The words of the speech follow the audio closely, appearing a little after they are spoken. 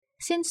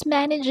Since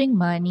managing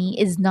money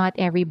is not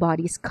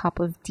everybody's cup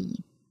of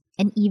tea,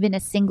 and even a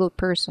single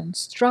person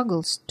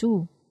struggles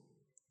too,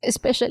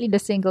 especially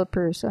the single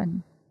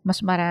person.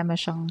 Mas marami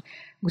siyang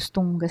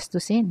gustong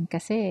gastusin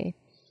kasi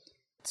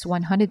it's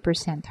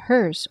 100%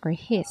 hers or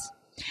his.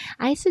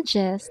 I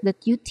suggest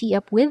that you tee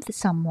up with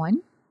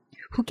someone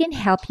who can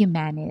help you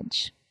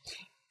manage.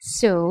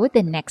 So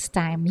the next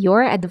time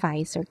your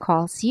advisor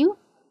calls you,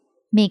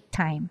 make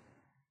time.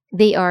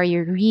 They are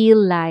your real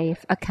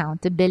life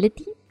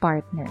accountability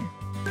partner.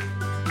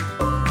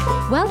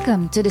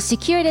 Welcome to the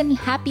Secured and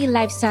Happy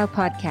Lifestyle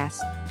Podcast,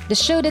 the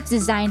show that's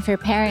designed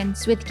for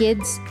parents with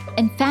kids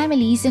and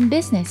families in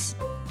business.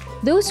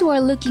 Those who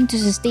are looking to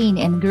sustain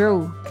and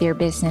grow their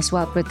business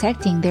while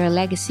protecting their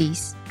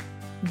legacies.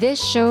 This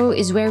show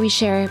is where we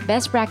share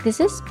best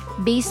practices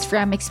based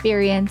from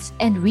experience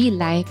and real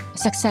life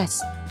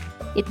success.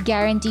 It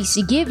guarantees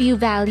to give you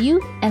value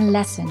and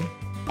lesson.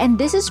 And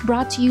this is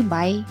brought to you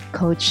by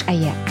Coach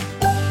Ayek.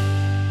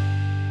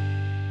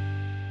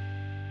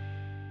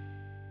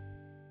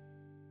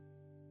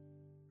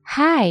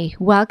 Hi,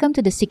 welcome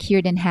to the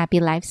Secured and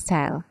Happy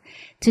Lifestyle.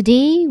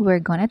 Today,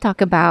 we're gonna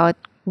talk about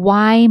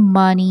why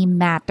money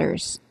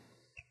matters.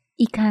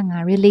 Ika nga,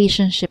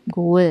 relationship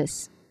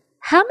goals.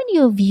 How many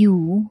of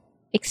you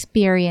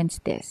experience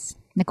this?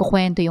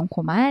 Nagkukwento yung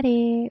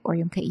kumare or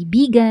yung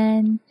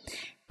kaibigan,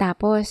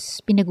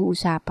 tapos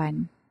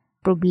pinag-uusapan,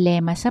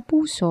 problema sa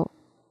puso,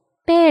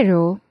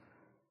 pero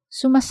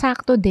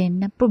sumasakto din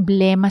na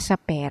problema sa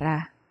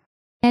pera.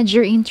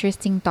 Major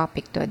interesting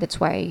topic to. That's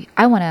why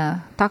I want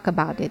to talk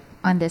about it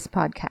on this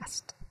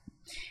podcast.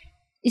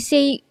 You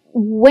say,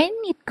 when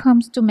it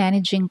comes to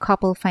managing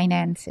couple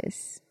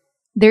finances,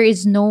 there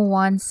is no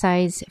one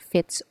size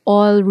fits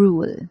all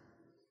rule.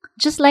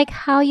 Just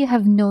like how you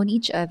have known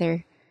each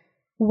other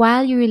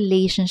while your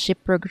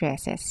relationship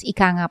progresses.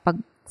 Ika nga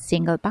pag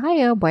single pa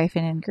kayo,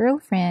 boyfriend and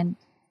girlfriend,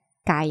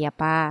 kaya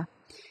pa.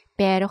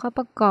 Pero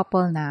kapag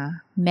couple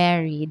na,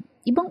 married,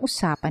 ibang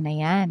usapan na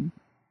yan.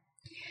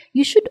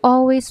 You should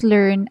always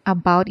learn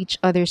about each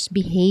other's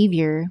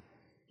behavior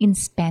in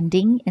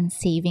spending and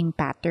saving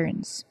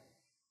patterns.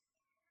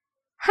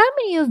 How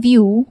many of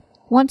you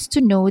wants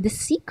to know the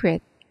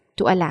secret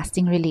to a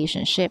lasting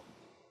relationship?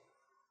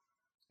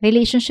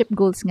 Relationship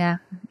goals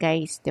nga,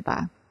 guys,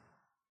 diba?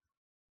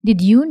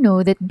 Did you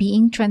know that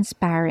being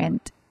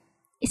transparent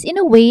is in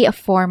a way a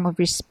form of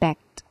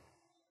respect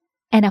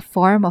and a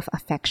form of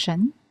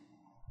affection?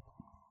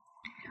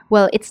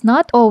 Well, it's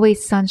not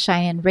always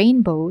sunshine and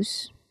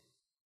rainbows.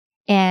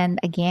 And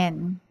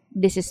again,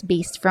 this is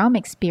based from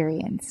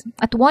experience.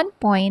 At one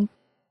point,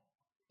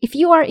 if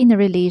you are in a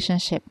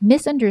relationship,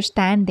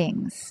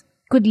 misunderstandings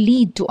could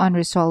lead to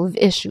unresolved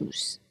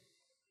issues.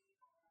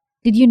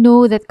 Did you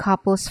know that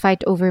couples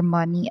fight over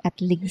money at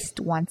least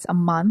once a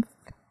month,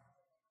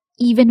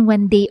 even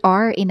when they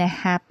are in a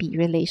happy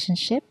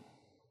relationship?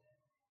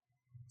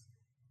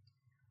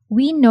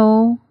 We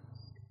know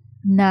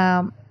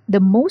na the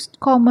most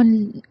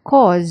common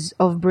cause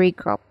of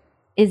breakup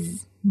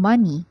is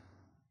money.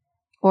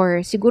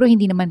 Or siguro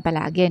hindi naman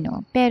palagi,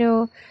 no?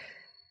 Pero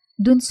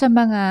dun sa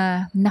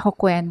mga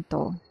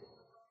nakukwento,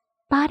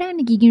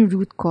 parang nagiging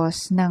root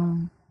cause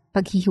ng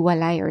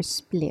paghihiwalay or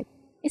split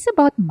is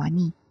about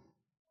money.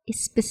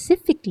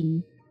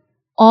 Specifically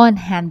on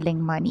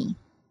handling money.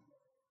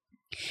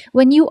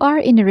 When you are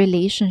in a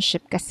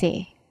relationship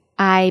kasi,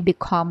 I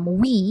become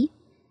we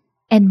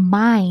and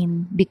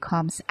mine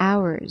becomes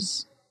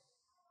ours.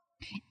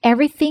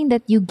 Everything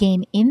that you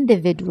gain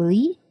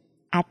individually,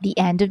 at the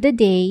end of the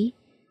day,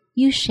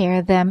 you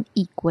share them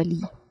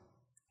equally.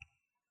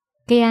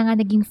 Kaya nga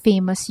naging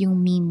famous yung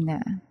meme na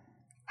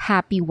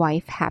happy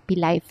wife, happy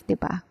life,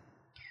 diba?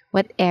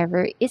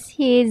 Whatever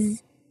is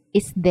his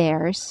is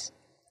theirs,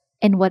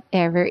 and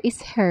whatever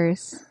is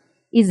hers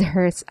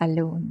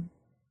alone.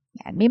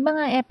 Yan. May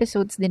mga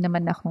episodes din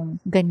naman akong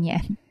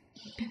ganyan.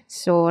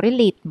 So,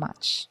 relate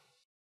much.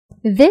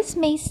 This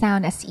may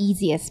sound as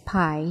easy as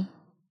pie,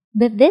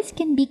 but this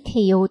can be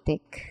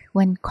chaotic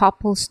when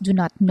couples do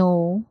not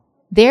know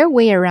their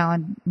way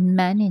around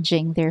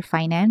managing their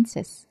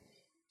finances.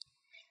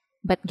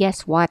 But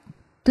guess what?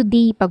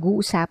 Today,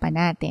 pag-uusapan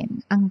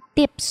natin ang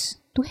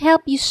tips to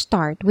help you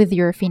start with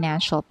your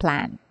financial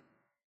plan.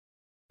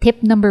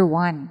 Tip number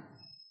 1.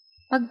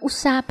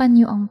 Pag-usapan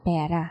niyo ang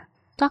pera.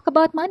 Talk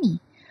about money.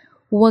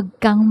 Huwag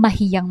kang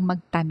mahiyang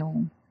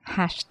magtanong.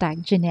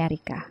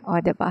 #Generica. O,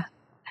 diba?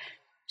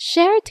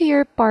 Share to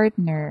your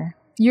partner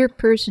your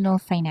personal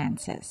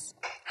finances.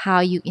 How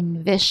you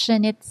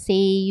envision it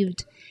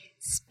saved,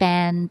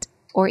 spent,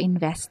 or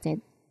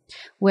invested.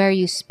 Where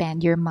you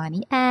spend your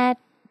money at,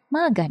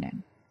 mga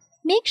ganun.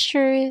 Make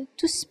sure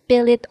to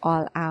spill it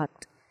all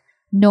out.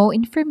 No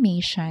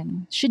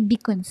information should be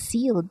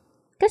concealed.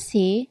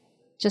 Kasi,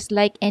 just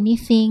like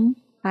anything,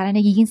 para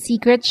nagiging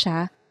secret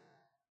siya,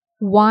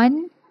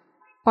 one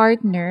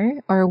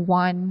partner or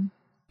one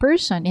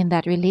person in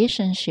that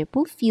relationship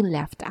will feel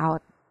left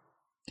out.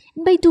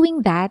 And by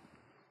doing that,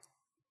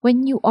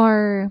 when you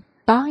are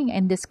talking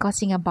and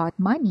discussing about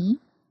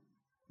money,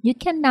 you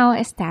can now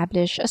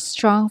establish a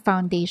strong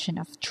foundation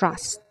of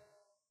trust.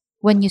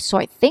 when you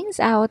sort things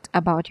out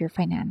about your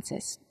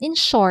finances. In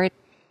short,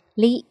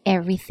 lay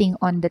everything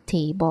on the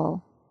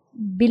table.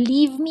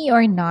 Believe me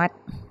or not,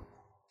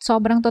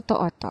 sobrang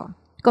totoo to.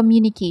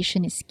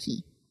 Communication is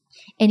key.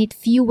 And it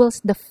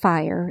fuels the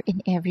fire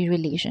in every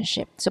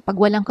relationship. So pag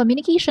walang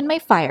communication, may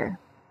fire.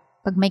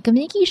 Pag may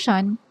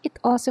communication, it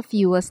also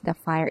fuels the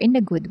fire in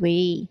a good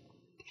way.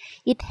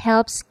 It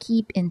helps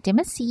keep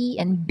intimacy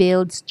and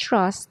builds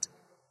trust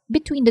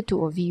between the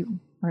two of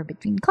you or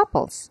between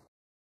couples.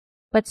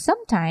 But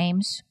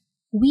sometimes,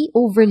 we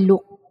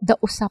overlook the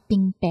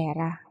usaping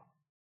pera.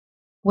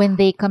 When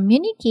they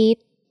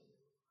communicate,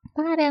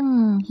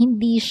 parang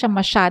hindi siya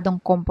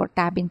masyadong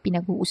komportabeng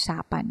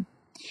pinag-uusapan.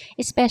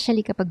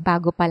 Especially kapag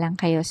bago pa lang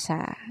kayo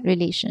sa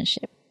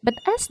relationship. But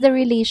as the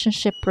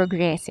relationship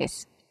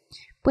progresses,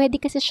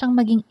 pwede kasi siyang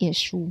maging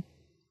issue.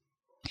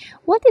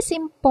 What is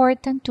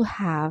important to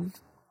have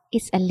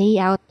is a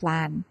layout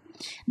plan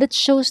that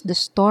shows the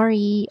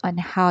story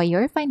on how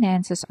your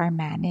finances are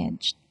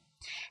managed.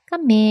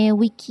 Kami,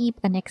 we keep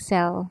an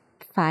Excel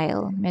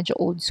file. Medyo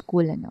old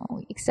school,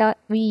 ano.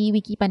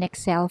 We keep an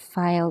Excel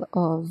file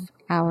of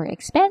our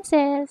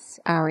expenses,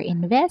 our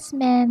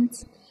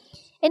investments,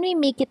 and we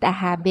make it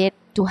a habit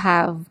to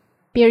have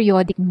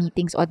periodic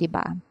meetings, o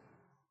diba?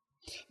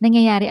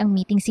 Nangyayari ang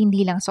meetings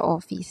hindi lang sa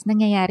office,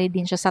 nangyayari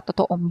din siya sa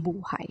totoong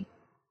buhay.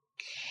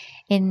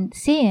 And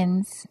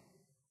since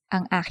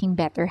ang aking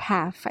better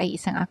half ay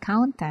isang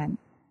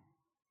accountant,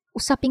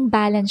 usaping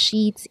balance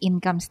sheets,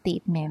 income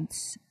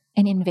statements,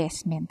 and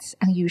investments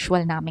ang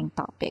usual naming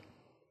topic.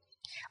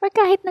 Or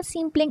kahit na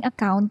simpleng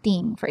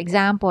accounting, for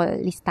example,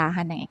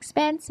 listahan ng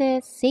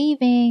expenses,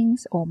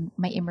 savings, o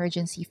may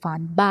emergency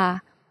fund ba,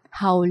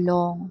 how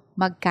long,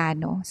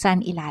 magkano, saan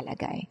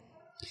ilalagay.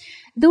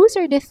 Those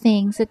are the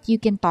things that you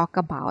can talk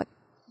about.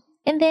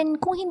 And then,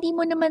 kung hindi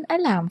mo naman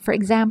alam, for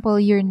example,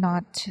 you're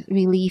not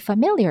really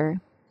familiar,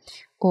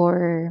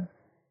 or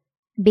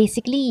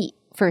basically,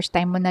 first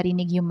time mo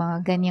narinig yung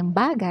mga ganyang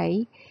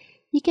bagay,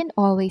 you can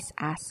always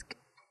ask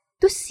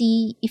to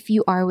see if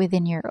you are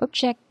within your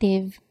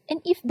objective and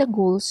if the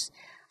goals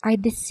are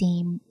the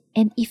same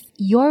and if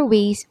your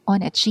ways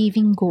on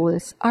achieving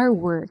goals are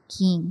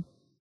working.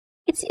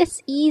 It's as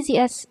easy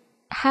as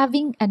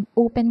having an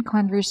open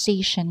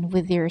conversation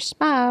with your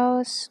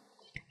spouse,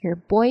 your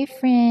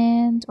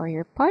boyfriend, or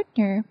your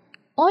partner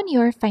on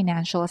your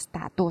financial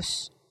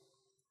status.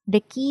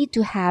 The key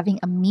to having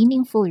a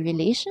meaningful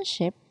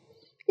relationship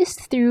is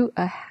through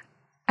a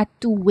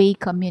two-way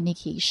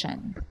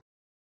communication.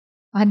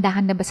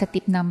 Handahan na ba sa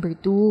tip number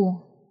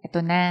 2?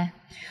 Ito na.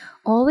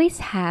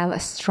 Always have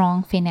a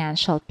strong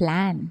financial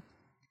plan.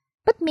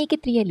 But make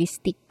it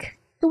realistic.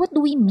 So what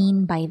do we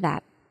mean by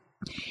that?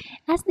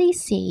 As they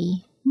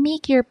say,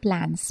 make your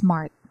plan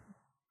smart.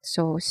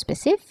 So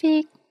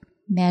specific,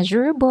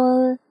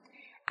 measurable,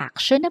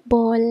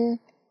 actionable,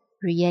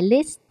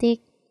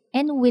 realistic,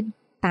 and with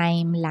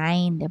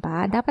timeline,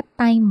 diba? Dapat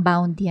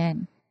time-bound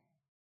yan.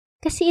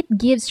 Kasi it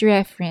gives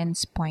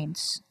reference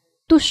points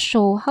to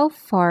show how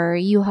far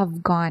you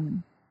have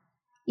gone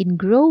in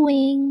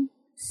growing,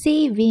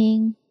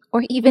 saving,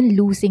 or even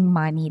losing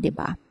money,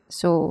 diba?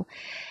 So,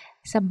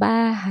 sa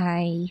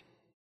bahay,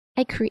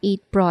 I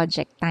create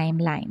project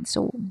timeline.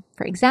 So,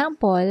 for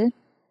example,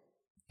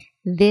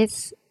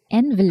 this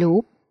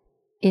envelope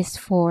is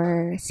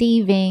for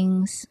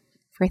savings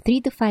for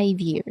 3 to 5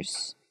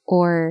 years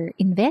or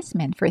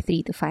investment for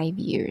 3 to 5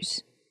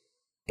 years.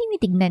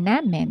 Tinitignan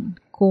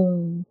namin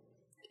kung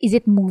is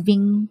the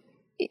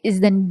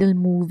needle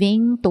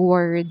moving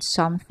towards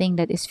something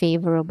that is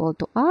favorable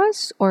to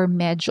us or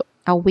medyo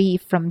away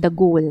from the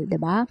goal,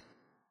 diba?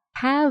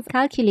 Have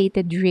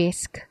calculated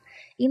risk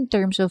in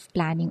terms of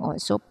planning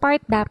also.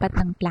 Part dapat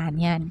ng plan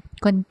yan,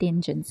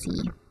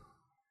 contingency.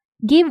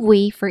 Give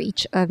way for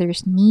each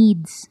other's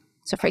needs.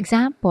 So for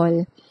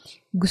example,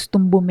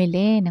 gustong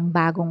bumili ng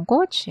bagong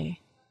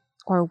kotse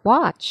or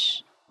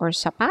watch or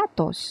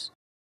sapatos.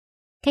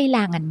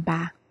 Kailangan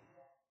ba?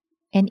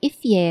 And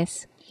if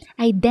yes,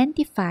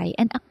 identify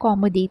and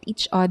accommodate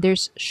each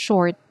other's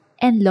short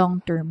and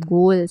long-term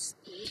goals.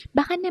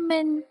 Baka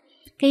naman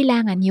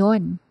kailangan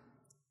yon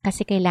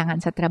kasi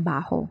kailangan sa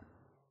trabaho.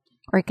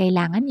 Or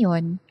kailangan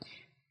yon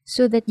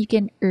so that you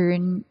can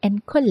earn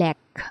and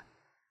collect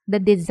the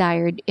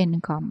desired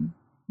income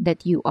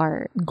that you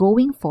are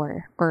going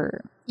for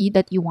or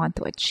that you want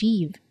to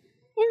achieve.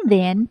 And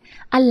then,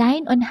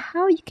 align on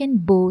how you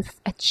can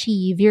both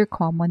achieve your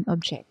common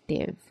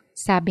objective.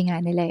 Sabi nga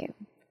nila,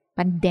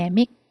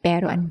 pandemic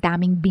pero ang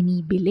daming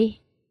binibili.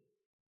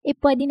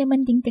 Pwede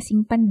naman din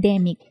kasing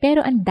pandemic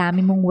pero ang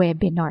dami mong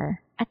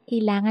webinar at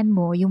kailangan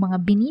mo yung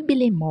mga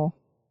binibili mo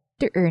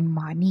to earn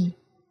money.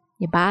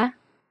 Diba?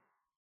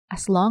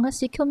 As long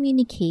as you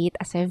communicate,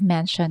 as I've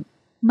mentioned,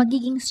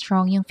 magiging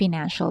strong yung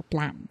financial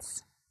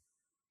plans.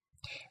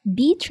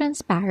 Be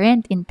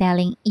transparent in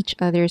telling each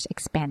other's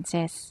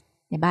expenses.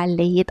 Diba?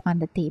 Lay it on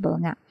the table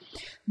nga.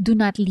 Do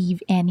not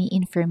leave any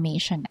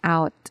information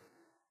out.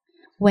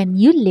 When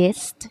you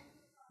list,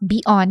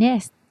 be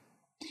honest.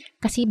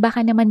 Kasi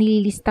baka naman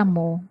nililista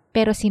mo,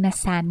 pero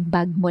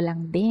sinasandbag mo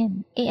lang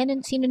din.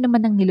 Sino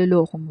naman ang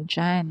niloloko mo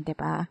dyan, di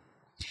ba?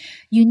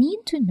 You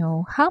need to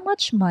know how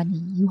much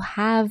money you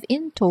have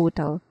in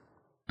total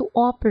to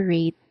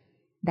operate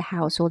the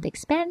household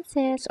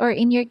expenses, or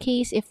in your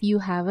case, if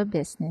you have a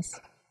business,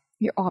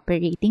 your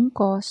operating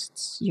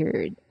costs,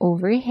 your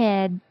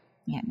overhead,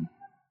 yan.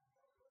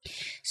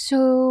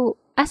 So,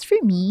 as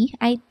for me,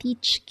 I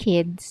teach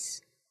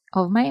kids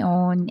of my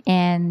own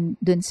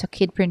and dun sa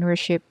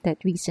kidpreneurship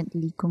that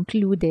recently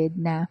concluded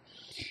na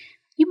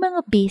yung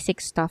mga basic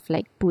stuff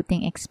like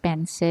putting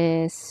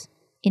expenses,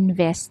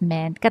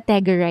 investment,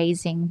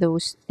 categorizing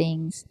those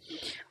things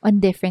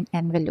on different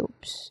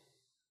envelopes.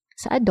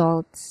 Sa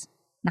adults,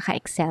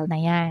 naka-excel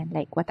na yan,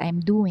 like what I'm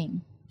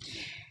doing.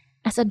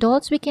 As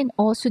adults, we can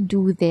also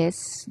do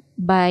this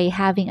by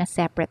having a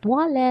separate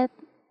wallet,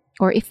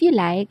 or if you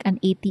like, an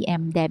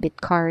ATM debit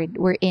card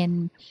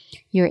wherein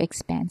your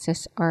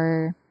expenses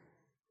are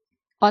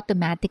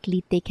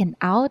automatically taken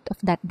out of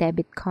that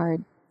debit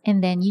card.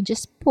 And then you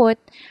just put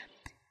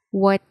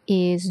what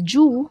is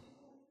due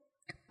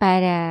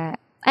para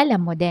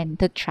alam mo din,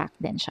 to track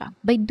din siya.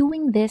 By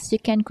doing this, you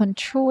can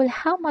control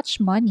how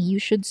much money you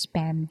should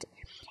spend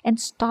and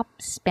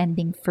stop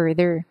spending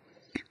further.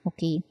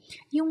 Okay?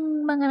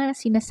 Yung mga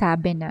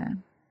sinasabi na,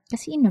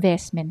 kasi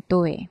investment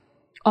to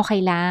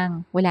okay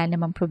lang, wala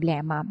namang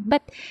problema.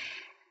 But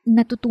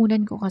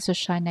natutunan ko kasi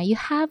siya na you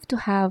have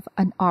to have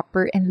an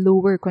upper and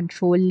lower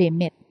control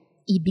limit.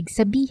 Ibig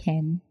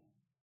sabihin,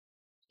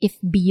 if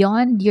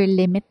beyond your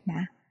limit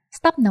na,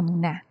 stop na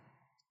muna.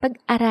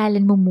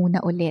 Pag-aralan mo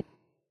muna ulit.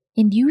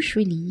 And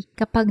usually,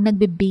 kapag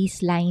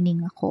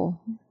nagbe-baselining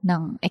ako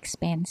ng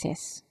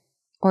expenses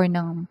or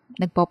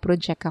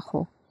nagpo-project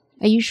ako,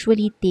 I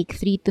usually take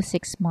 3 to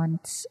 6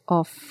 months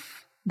of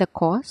the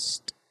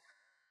cost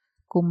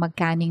kung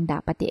magkano yung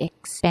dapat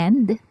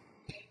i-expend.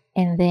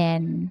 And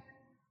then,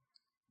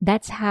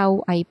 that's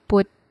how I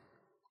put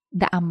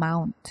the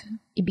amount.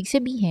 Ibig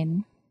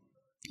sabihin,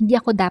 hindi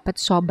ako dapat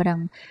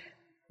sobrang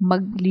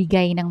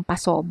magligay ng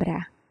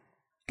pasobra.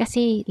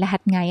 Kasi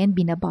lahat nga yan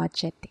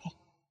binabudget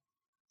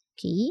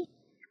Okay?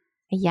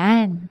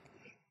 Ayan.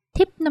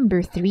 Tip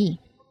number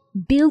 3.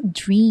 Build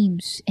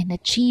dreams and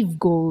achieve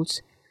goals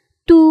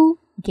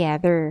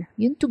together.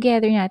 Yung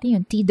together natin,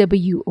 yung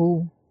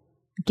TWO.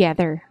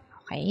 Together.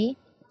 Okay?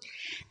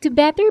 To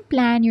better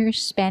plan your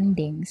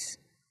spendings,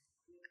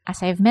 as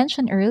I've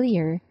mentioned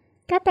earlier,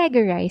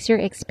 categorize your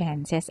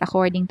expenses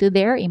according to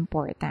their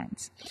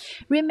importance.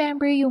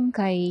 Remember yung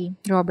kay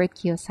Robert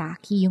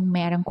Kiyosaki, yung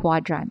merong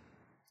quadrant.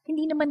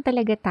 Hindi naman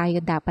talaga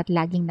tayo dapat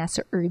laging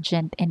nasa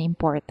urgent and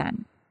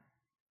important.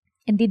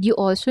 And did you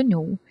also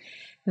know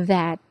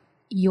that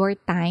your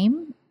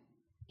time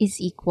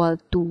is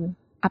equal to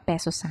a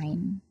peso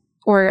sign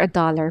or $1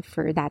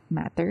 for that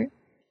matter?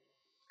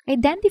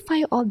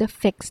 Identify all the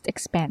fixed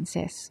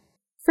expenses.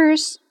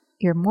 First,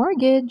 your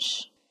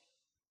mortgage,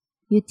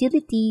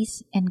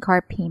 utilities, and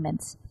car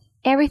payments.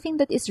 Everything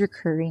that is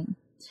recurring.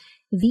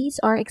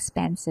 These are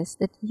expenses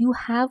that you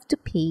have to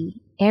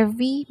pay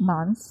every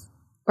month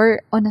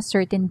or on a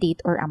certain date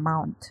or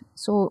amount.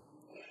 So,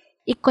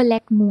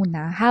 i-collect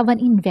muna, have an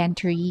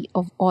inventory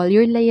of all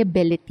your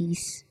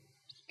liabilities,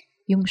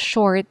 yung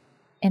short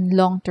and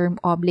long-term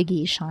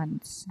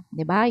obligations.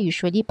 Diba?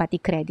 Usually, pati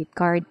credit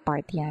card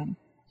part yan.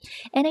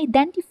 And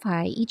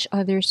identify each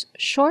other's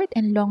short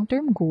and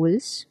long-term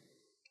goals.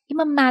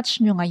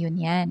 Ima-match nyo ngayon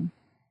yan.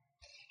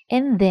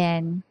 And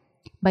then,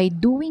 by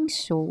doing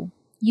so,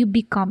 you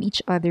become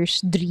each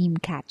other's dream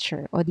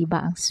catcher. O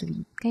diba ang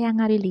sweet? Kaya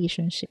nga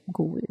relationship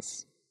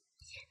goals.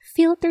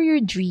 Filter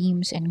your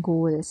dreams and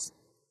goals.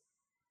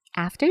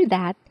 After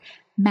that,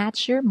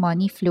 match your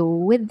money flow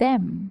with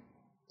them.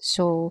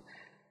 So,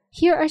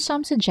 here are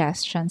some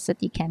suggestions that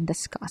you can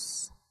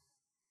discuss.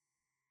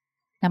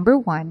 Number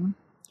 1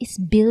 is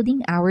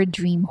building our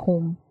dream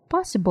home.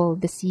 Possible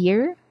this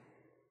year?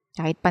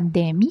 Kahit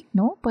pandemic,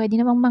 no? Pwede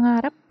namang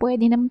mangarap,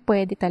 pwede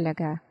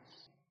talaga.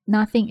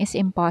 Nothing is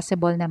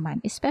impossible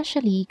naman,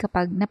 especially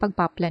kapag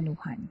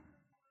napagpaplanuhan.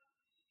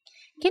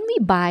 Can we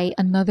buy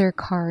another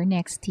car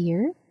next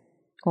year?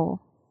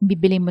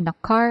 Bibili mo na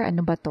car,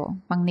 ano ba to?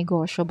 Pang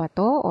negosyo ba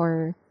to?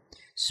 Or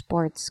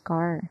sports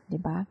car, di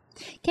ba?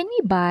 Can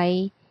we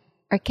buy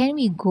or can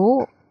we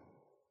go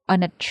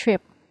on a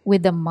trip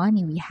with the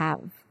money we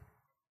have?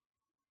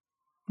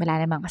 Wala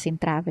naman kasing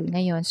travel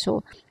ngayon.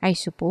 So, I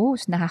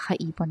suppose,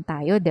 nakakaipon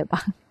tayo, di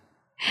ba?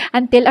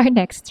 Until our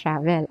next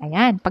travel.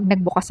 Ayan, pag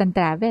nagbukas ang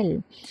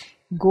travel,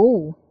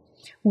 go.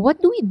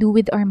 What do we do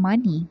with our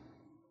money?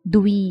 Do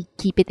we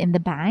keep it in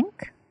the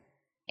bank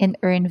and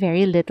earn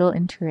very little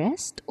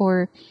interest?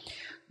 Or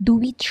do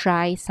we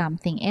try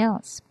something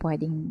else?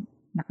 Pwedeng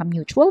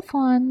naka-mutual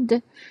fund,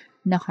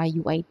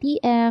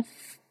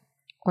 naka-UITF,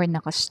 or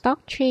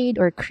naka-stock trade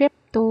or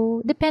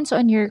crypto. Depends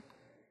on your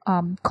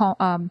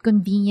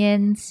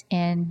convenience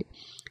and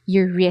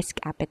your risk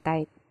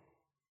appetite.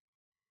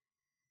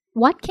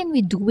 What can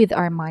we do with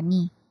our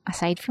money?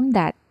 Aside from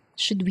that,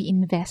 should we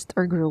invest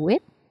or grow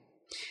it?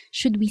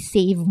 Should we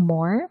save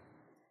more?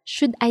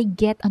 Should I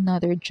get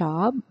another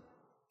job?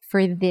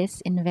 for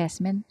this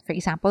investment. For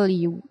example,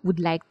 you would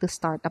like to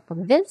start up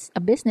a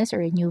business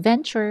or a new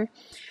venture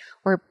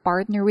or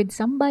partner with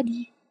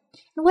somebody.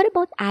 And what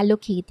about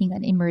allocating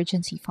an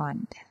emergency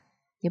fund?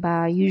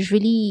 Diba?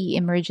 Usually,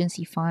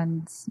 emergency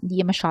funds, hindi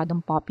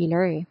masyadong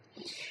popular eh.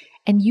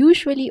 And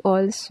usually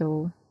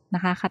also,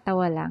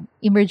 nakakatawa lang,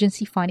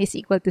 emergency fund is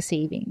equal to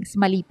savings.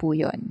 Mali po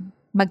yun.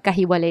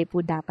 Magkahiwalay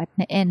po dapat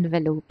na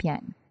envelope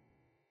yan.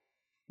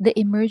 The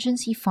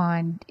emergency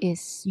fund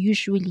is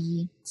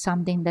usually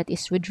something that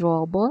is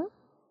withdrawable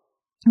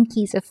in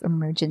case of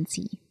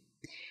emergency.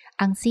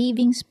 Ang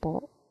savings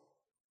po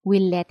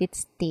will let it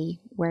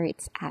stay where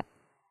it's at.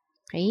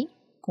 Okay?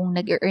 Kung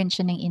nag-earn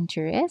siya ng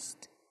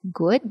interest,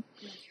 good.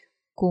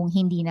 Kung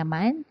hindi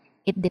naman,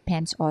 it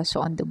depends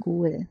also on the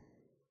goal.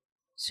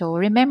 So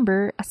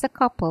remember, as a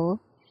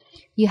couple,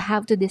 you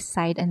have to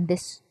decide on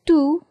this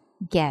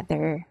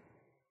together.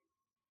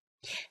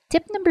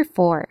 Tip number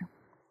 4,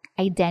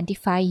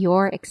 identify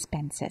your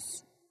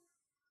expenses.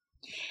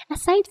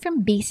 Aside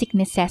from basic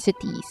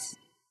necessities,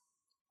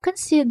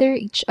 consider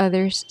each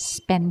other's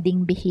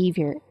spending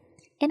behavior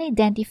and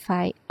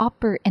identify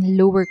upper and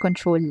lower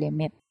control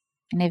limit.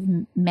 And I've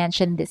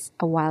mentioned this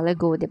a while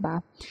ago,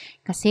 diba?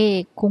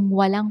 Kasi kung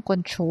walang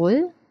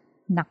control,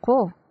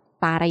 nako,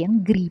 para yung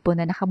gripo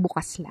na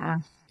nakabukas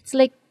lang. It's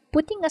like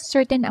putting a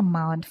certain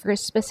amount for a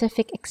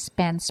specific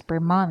expense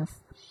per month.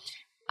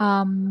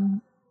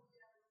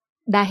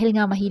 Dahil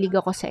nga mahilig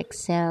ako sa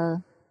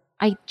Excel,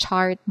 I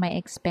chart my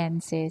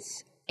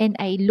expenses and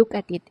I look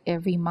at it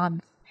every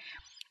month.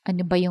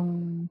 Ano ba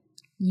yung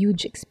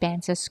huge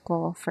expenses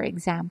ko? For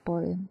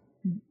example,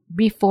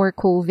 before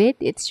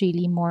COVID, it's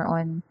really more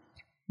on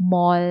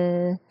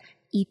mall,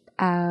 eat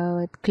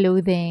out,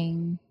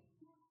 clothing,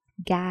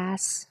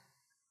 gas,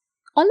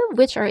 all of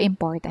which are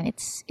important.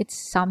 It's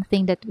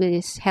something that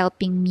is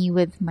helping me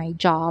with my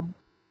job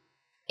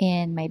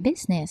and my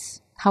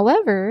business.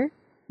 However,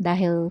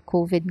 dahil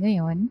COVID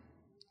ngayon,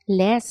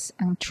 less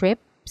ang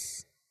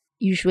trips,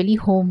 usually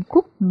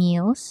home-cooked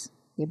meals,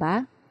 di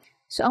ba?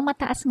 So, ang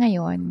mataas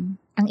ngayon,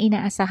 ang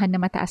inaasahan na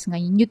mataas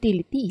ngayon,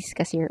 utilities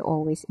kasi you're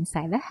always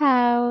inside the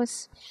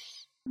house,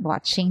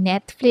 watching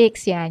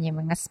Netflix, yan, yung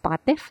mga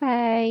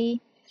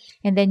Spotify.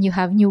 And then you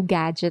have new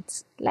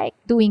gadgets like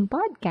doing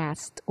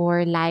podcast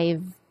or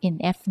live in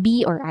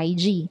FB or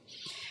IG.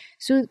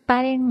 So,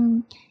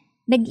 parang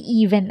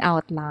nag-even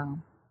out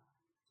lang.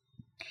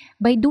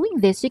 By doing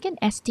this, you can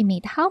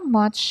estimate how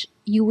much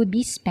you would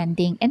be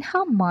spending and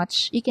how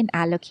much you can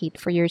allocate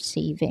for your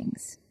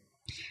savings.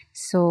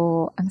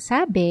 So, ang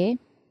sabi,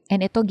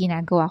 and ito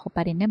ginagawa ko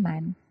pa rin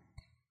naman,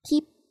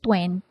 keep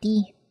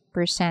 20%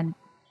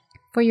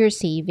 for your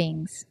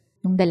savings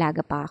nung dalaga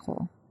pa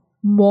ako.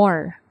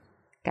 More.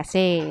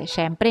 Kasi,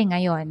 syempre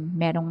ngayon,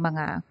 merong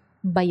mga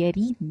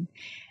bayarin.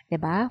 'Di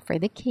ba? For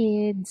the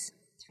kids,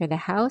 for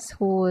the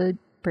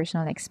household,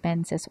 personal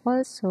expenses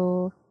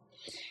also.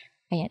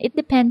 Ayan, it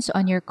depends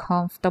on your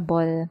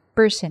comfortable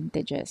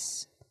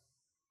percentages.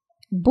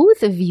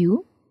 Both of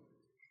you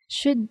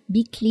should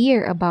be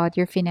clear about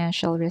your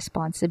financial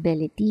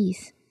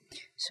responsibilities.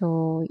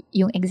 So,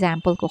 yung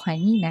example ko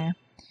kanina,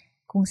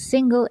 kung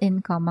single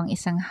income ang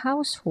isang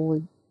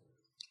household,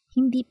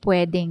 hindi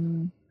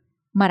pwedeng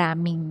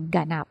maraming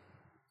ganap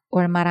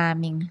or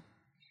maraming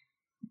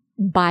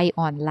buy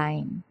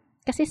online.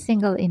 Kasi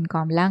single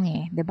income lang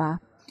eh, 'di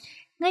ba?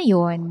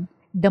 Ngayon,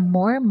 the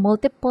more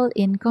multiple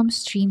income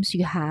streams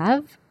you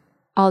have,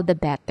 all the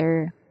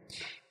better.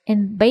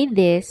 And by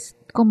this,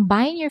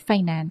 combine your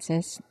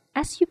finances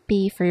as you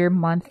pay for your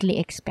monthly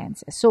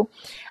expenses. So,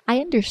 I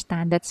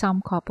understand that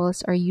some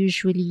couples are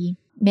usually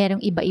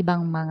merong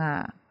iba-ibang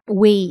mga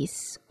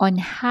ways on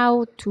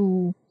how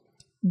to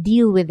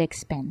deal with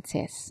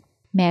expenses.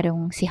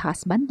 Merong si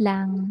husband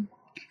lang,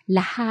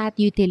 lahat,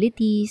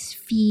 utilities,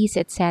 fees,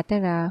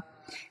 etc.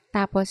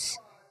 Tapos,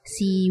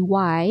 si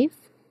wife,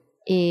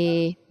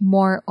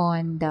 more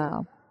on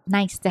the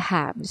nice to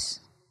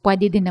haves.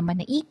 Pwede din naman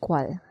na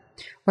equal.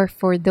 Or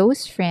for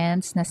those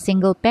friends na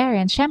single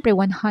parents, syempre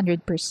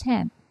 100%.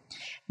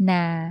 Na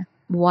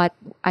what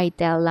I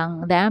tell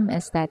lang them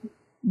is that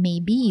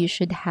maybe you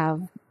should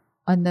have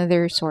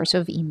another source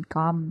of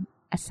income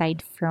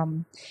aside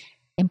from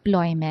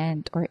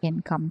employment or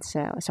income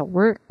sa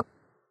work.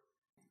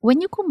 When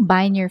you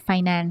combine your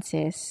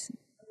finances,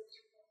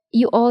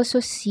 you also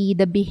see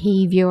the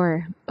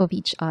behavior of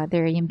each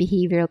other, yung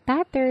behavioral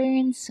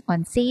patterns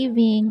on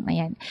saving.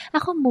 Ayan.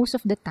 Ako, most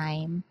of the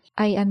time,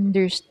 I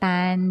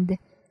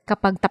understand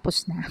kapag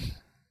tapos na.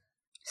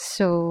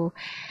 So,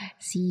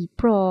 si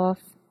Prof,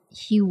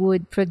 he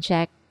would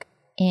project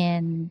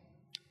and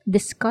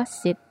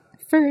discuss it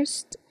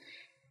first.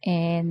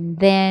 And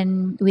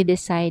then we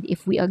decide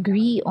if we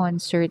agree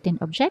on certain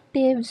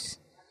objectives,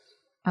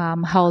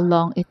 how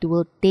long it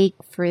will take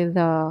for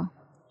the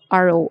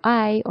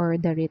ROI or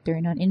the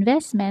return on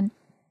investment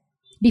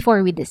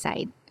before we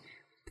decide.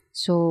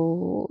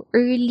 So,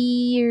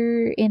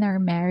 earlier in our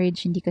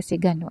marriage, hindi kasi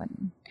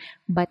ganun.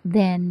 But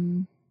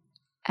then,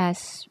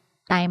 as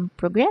time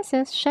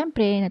progresses,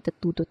 syempre,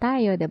 natututo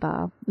tayo,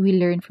 diba? We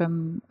learn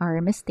from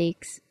our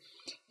mistakes.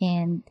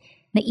 And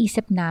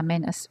naisip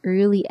namin as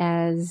early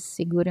as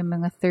siguro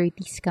mga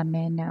 30s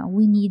kami na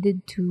we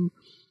needed to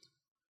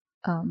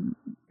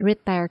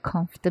retire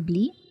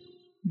comfortably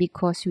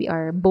because we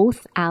are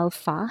both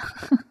alpha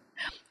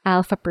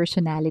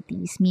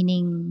personalities,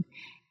 meaning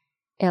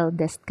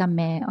eldest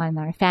kami on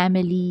our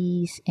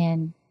families,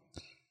 and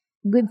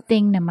good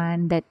thing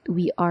naman that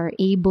we are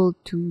able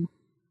to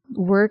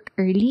work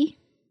early.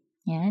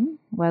 Yan,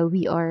 while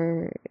we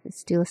are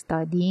still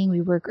studying, we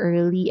work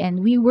early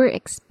and we were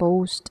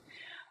exposed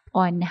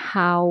on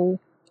how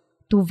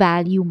to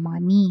value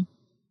money.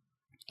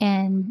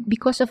 And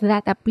because of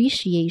that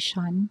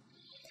appreciation,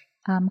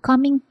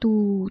 coming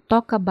to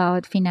talk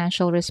about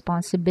financial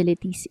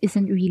responsibilities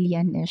isn't really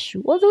an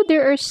issue. Although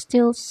there are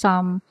still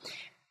some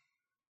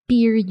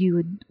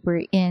period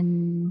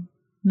wherein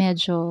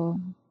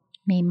medyo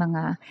may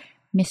mga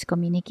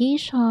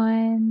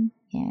miscommunication.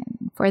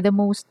 And for the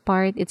most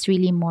part, it's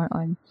really more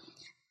on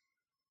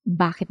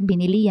bakit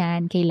binili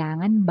yan,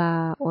 kailangan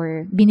ba,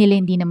 or binili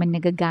hindi naman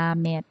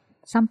nagagamit,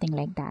 something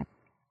like that.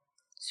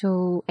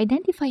 So,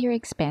 identify your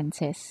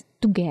expenses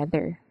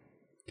together.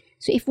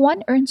 So, if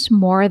one earns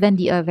more than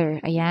the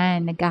other,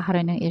 ayan,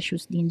 nagkakaroon ng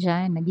issues din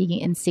dyan,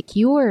 nagiging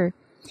insecure.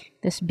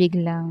 Tapos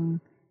biglang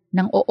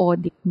nang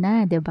o-audit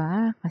na, 'di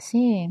ba?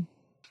 Kasi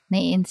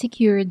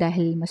nai-insecure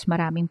dahil mas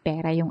maraming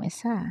pera yung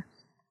isa.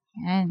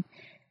 Ayan.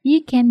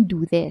 You can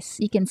do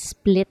this. You can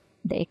split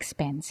the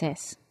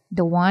expenses.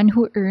 The one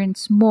who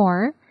earns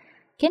more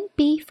can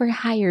pay for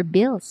higher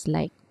bills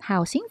like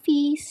housing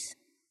fees,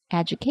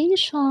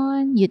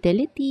 education,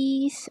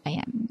 utilities.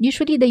 Ayan.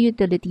 Usually, the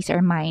utilities are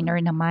minor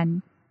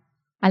naman.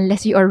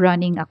 Unless you are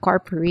running a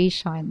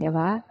corporation, di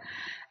ba?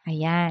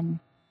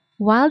 Ayan.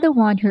 While the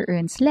one who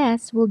earns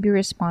less will be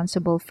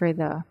responsible for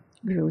the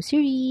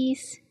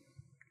groceries,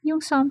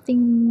 yung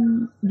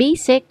something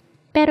basic,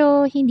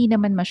 pero hindi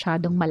naman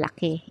masyadong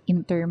malaki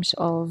in terms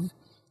of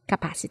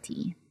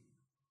capacity.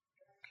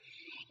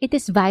 It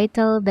is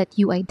vital that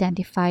you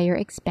identify your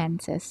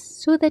expenses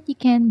so that you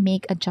can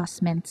make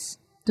adjustments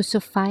to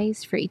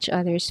suffice for each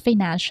other's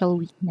financial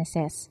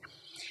weaknesses.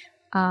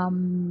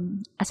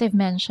 As I've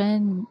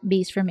mentioned,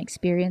 based from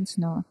experience,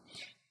 no,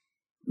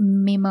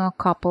 may mga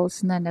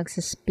couples na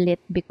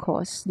nagsisplit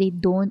because they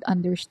don't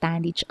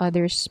understand each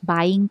other's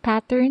buying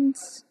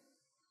patterns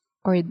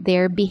or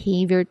their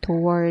behavior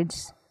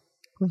towards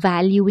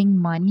valuing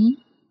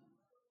money,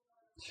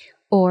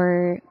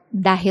 or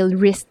dahil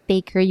risk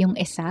taker yung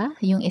isa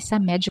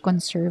medyo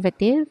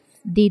conservative,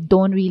 they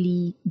don't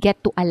really get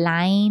to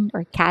align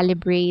or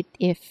calibrate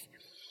if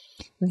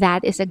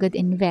that is a good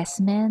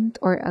investment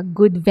or a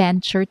good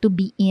venture to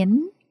be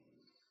in.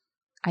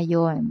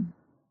 Ayun,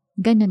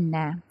 ganun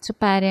na. So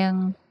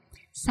parang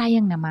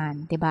sayang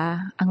naman, 'di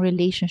ba? Ang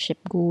relationship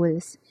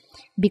goals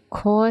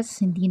because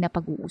hindi na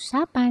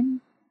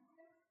pag-uusapan,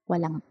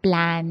 walang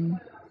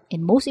plan,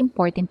 and most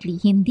importantly,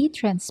 hindi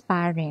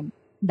transparent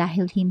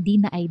dahil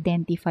hindi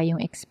na-identify yung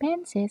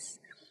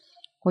expenses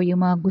or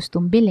yung mga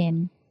gustong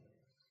bilhin,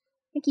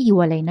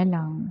 naghihiwalay na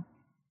lang.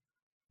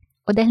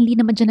 O dahil hindi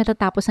naman dyan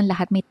natatapos ang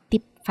lahat, may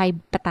tip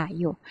 5 pa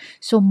tayo.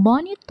 So,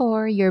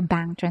 monitor your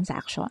bank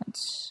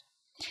transactions.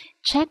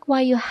 Check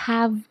why you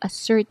have a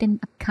certain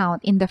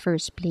account in the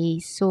first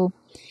place. So,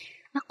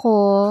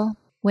 ako,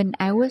 when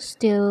I was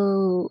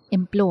still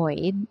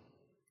employed,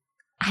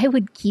 I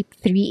would keep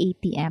 3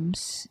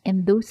 ATMs,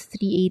 and those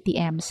 3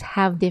 ATMs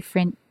have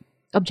different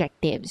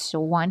objectives. So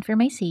one for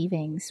my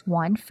savings,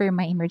 one for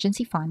my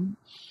emergency fund,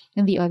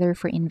 and the other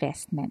for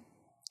investment.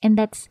 And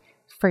that's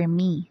for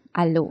me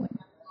alone.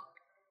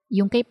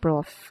 Yung kay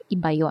Prof,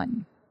 iba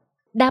yon.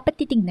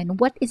 Dapat titignan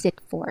what is it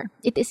for.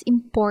 It is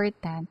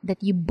important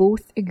that you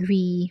both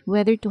agree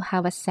whether to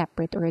have a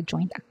separate or a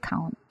joint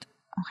account.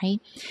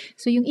 Okay?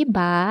 So yung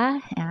iba,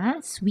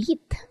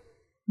 sweet.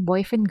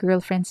 Boyfriend,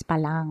 girlfriends pa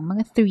lang,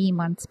 mga 3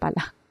 months pa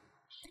lang,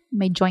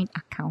 may joint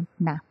account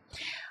na.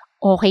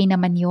 Okay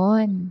naman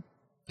yon.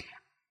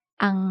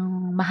 Ang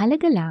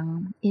mahalaga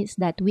lang is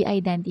that we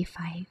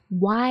identify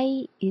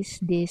why is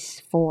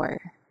this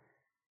for?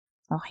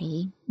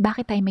 Okay?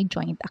 Bakit tayo may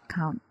joint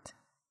account?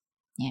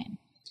 Yan.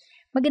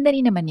 Maganda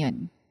rin naman yun.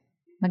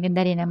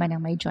 Maganda rin naman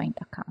ang may joint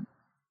account.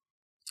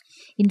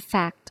 In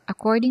fact,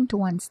 according to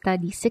one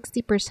study,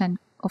 60%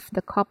 of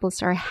the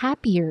couples are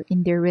happier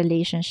in their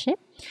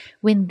relationship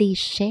when they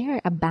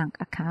share a bank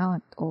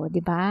account. O,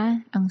 di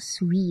ba? Ang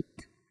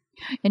sweet.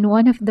 And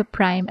one of the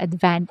prime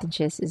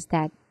advantages is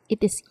that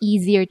it is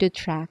easier to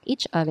track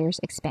each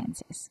other's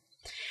expenses.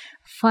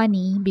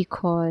 Funny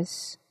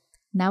because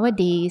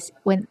nowadays,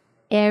 when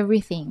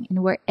everything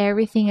and where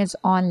everything is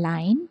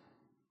online,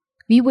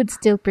 we would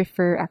still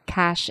prefer a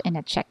cash and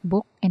a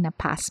checkbook and a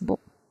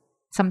passbook.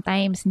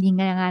 Sometimes, hindi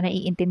nga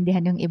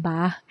naiintindihan yung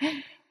iba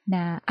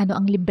na ano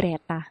ang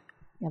libreta.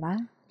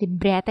 Diba?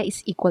 Libreta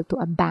is equal to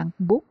a bank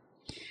book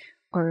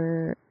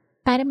or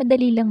para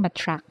madali lang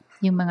matrack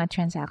yung mga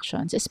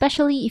transactions,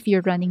 especially if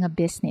you're running a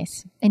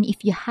business. And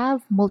if you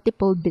have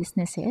multiple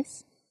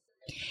businesses,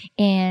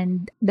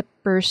 and the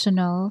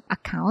personal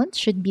account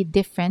should be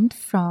different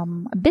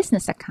from a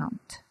business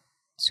account.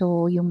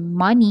 So, yung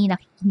money na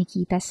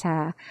kinikita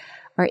sa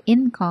or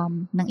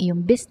income ng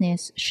iyong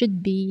business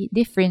should be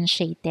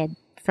differentiated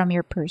from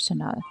your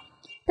personal.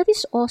 That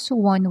is also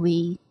one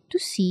way to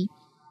see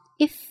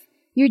if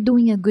you're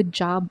doing a good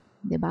job,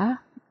 di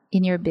ba,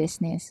 in your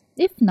business.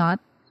 If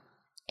not,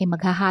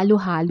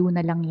 maghahalo-halo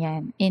na lang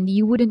yan. And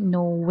you wouldn't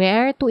know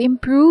where to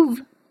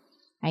improve.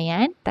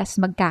 Ayan, tas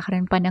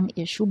magkakaroon pa ng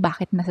issue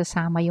bakit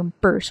nasasama yung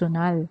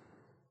personal.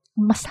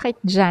 Masakit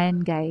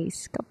dyan,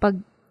 guys, kapag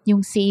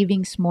yung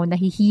savings mo,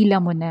 nahihila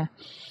mo na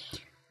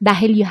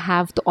dahil you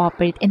have to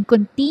operate and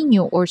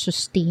continue or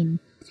sustain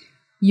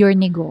your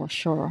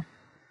negosyo.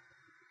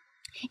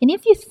 And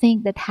if you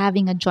think that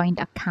having a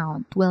joint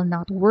account will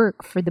not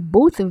work for the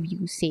both of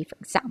you, say for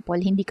example,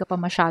 hindi ka pa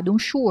masyadong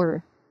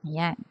sure,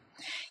 ayan,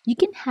 you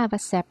can have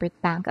a separate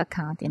bank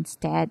account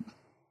instead.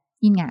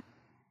 Yun nga,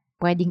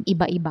 pwedeng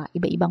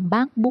iba-ibang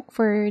bank book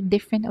for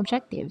different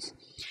objectives.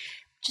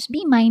 Just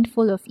be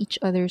mindful of each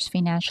other's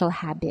financial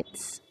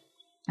habits.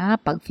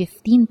 Pag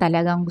 15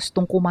 talagang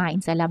gustong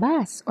kumain sa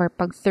labas, or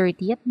pag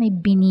 30 at may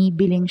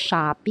binibiling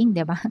shopping,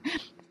 diba?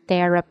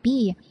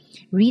 Therapy,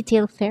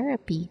 retail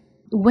therapy.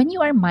 When you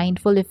are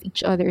mindful of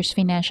each other's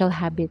financial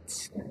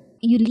habits,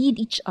 you lead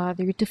each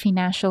other to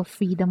financial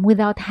freedom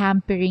without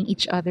hampering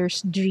each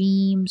other's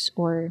dreams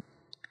or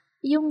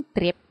yung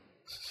trip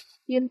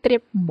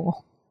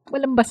mo.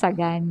 Walang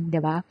basagan,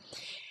 diba?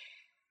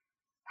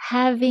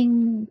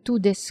 Having to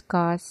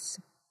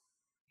discuss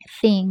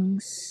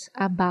things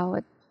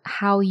about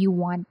how you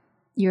want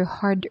your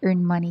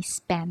hard-earned money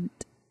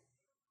spent,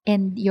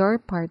 and your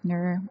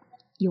partner,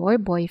 your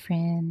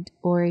boyfriend,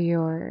 or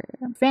your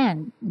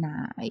friend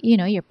na,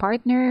 your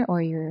partner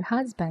or your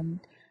husband,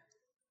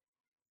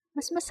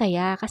 mas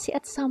masaya kasi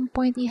at some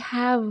point you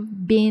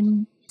have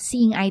been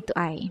seeing eye to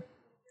eye,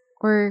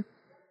 or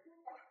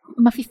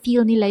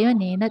mafe-feel nila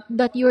yun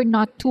that you're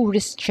not too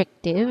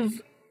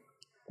restrictive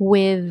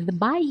with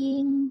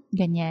buying,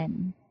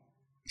 ganyan.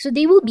 So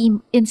they will be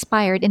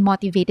inspired and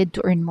motivated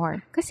to earn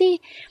more.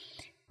 Kasi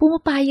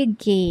pumapayag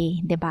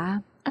ka,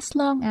 diba? As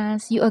long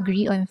as you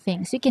agree on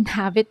things, you can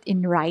have it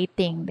in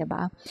writing,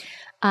 diba?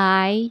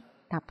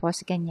 Tapos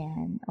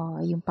ganyan.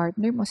 Yung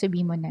partner mo,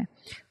 sabi mo na,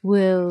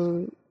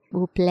 will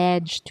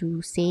pledge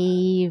to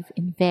save,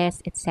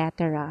 invest,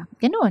 etc.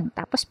 Ganun.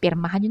 Tapos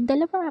pirmahan yung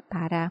dalawa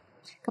para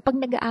kapag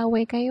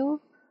nag-aaway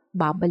kayo,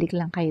 babalik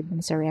lang kayo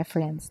dun sa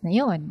reference na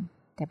yun.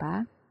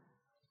 Diba?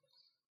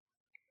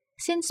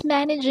 Since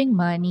managing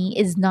money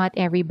is not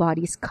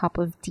everybody's cup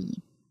of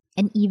tea,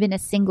 and even a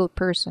single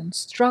person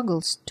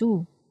struggles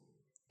too,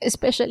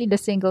 especially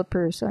the single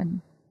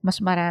person,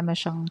 mas marami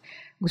siyang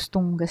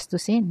gustong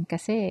gastusin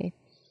kasi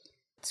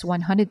it's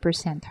 100%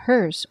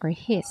 hers or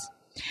his.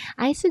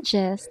 I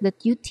suggest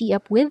that you tee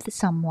up with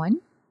someone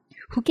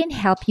who can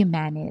help you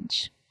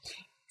manage.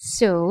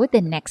 So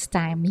the next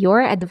time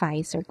your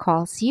advisor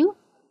calls you,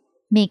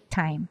 make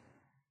time.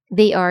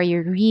 They are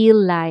your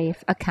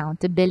real-life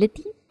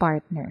accountability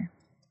partner.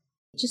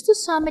 Just to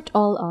sum it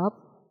all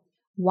up,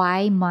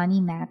 why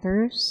money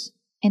matters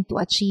and to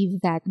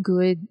achieve that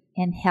good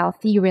and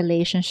healthy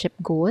relationship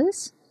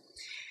goals,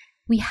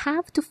 we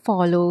have to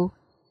follow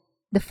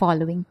the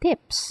following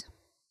tips.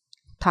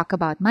 Talk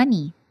about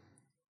money.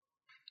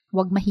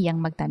 Huwag mahiyang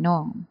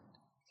magtanong.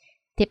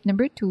 Tip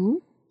number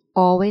 2,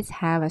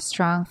 always have a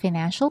strong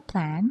financial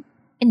plan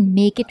and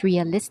make it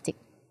realistic.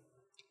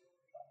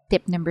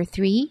 Tip number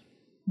 3,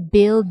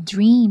 build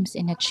dreams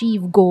and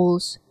achieve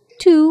goals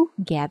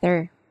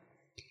together.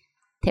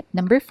 Tip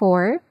number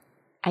 4,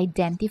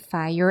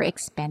 identify your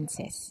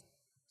expenses.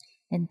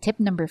 And tip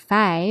number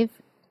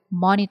 5,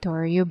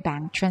 monitor your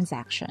bank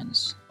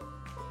transactions.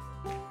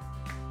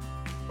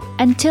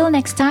 Until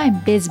next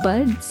time,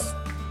 BizBuds!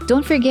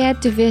 Don't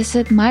forget to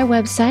visit my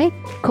website,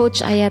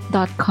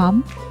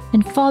 coachayet.com,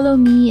 and follow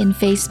me in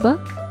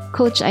Facebook,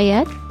 Coach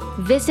Ayet.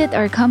 Visit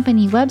our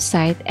company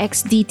website,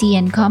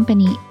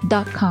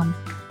 xdtncompany.com.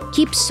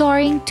 Keep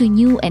soaring to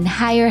new and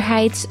higher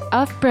heights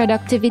of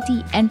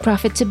productivity and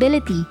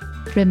profitability.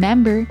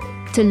 Remember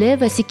to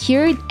live a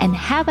secured and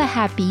have a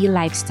happy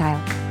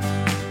lifestyle.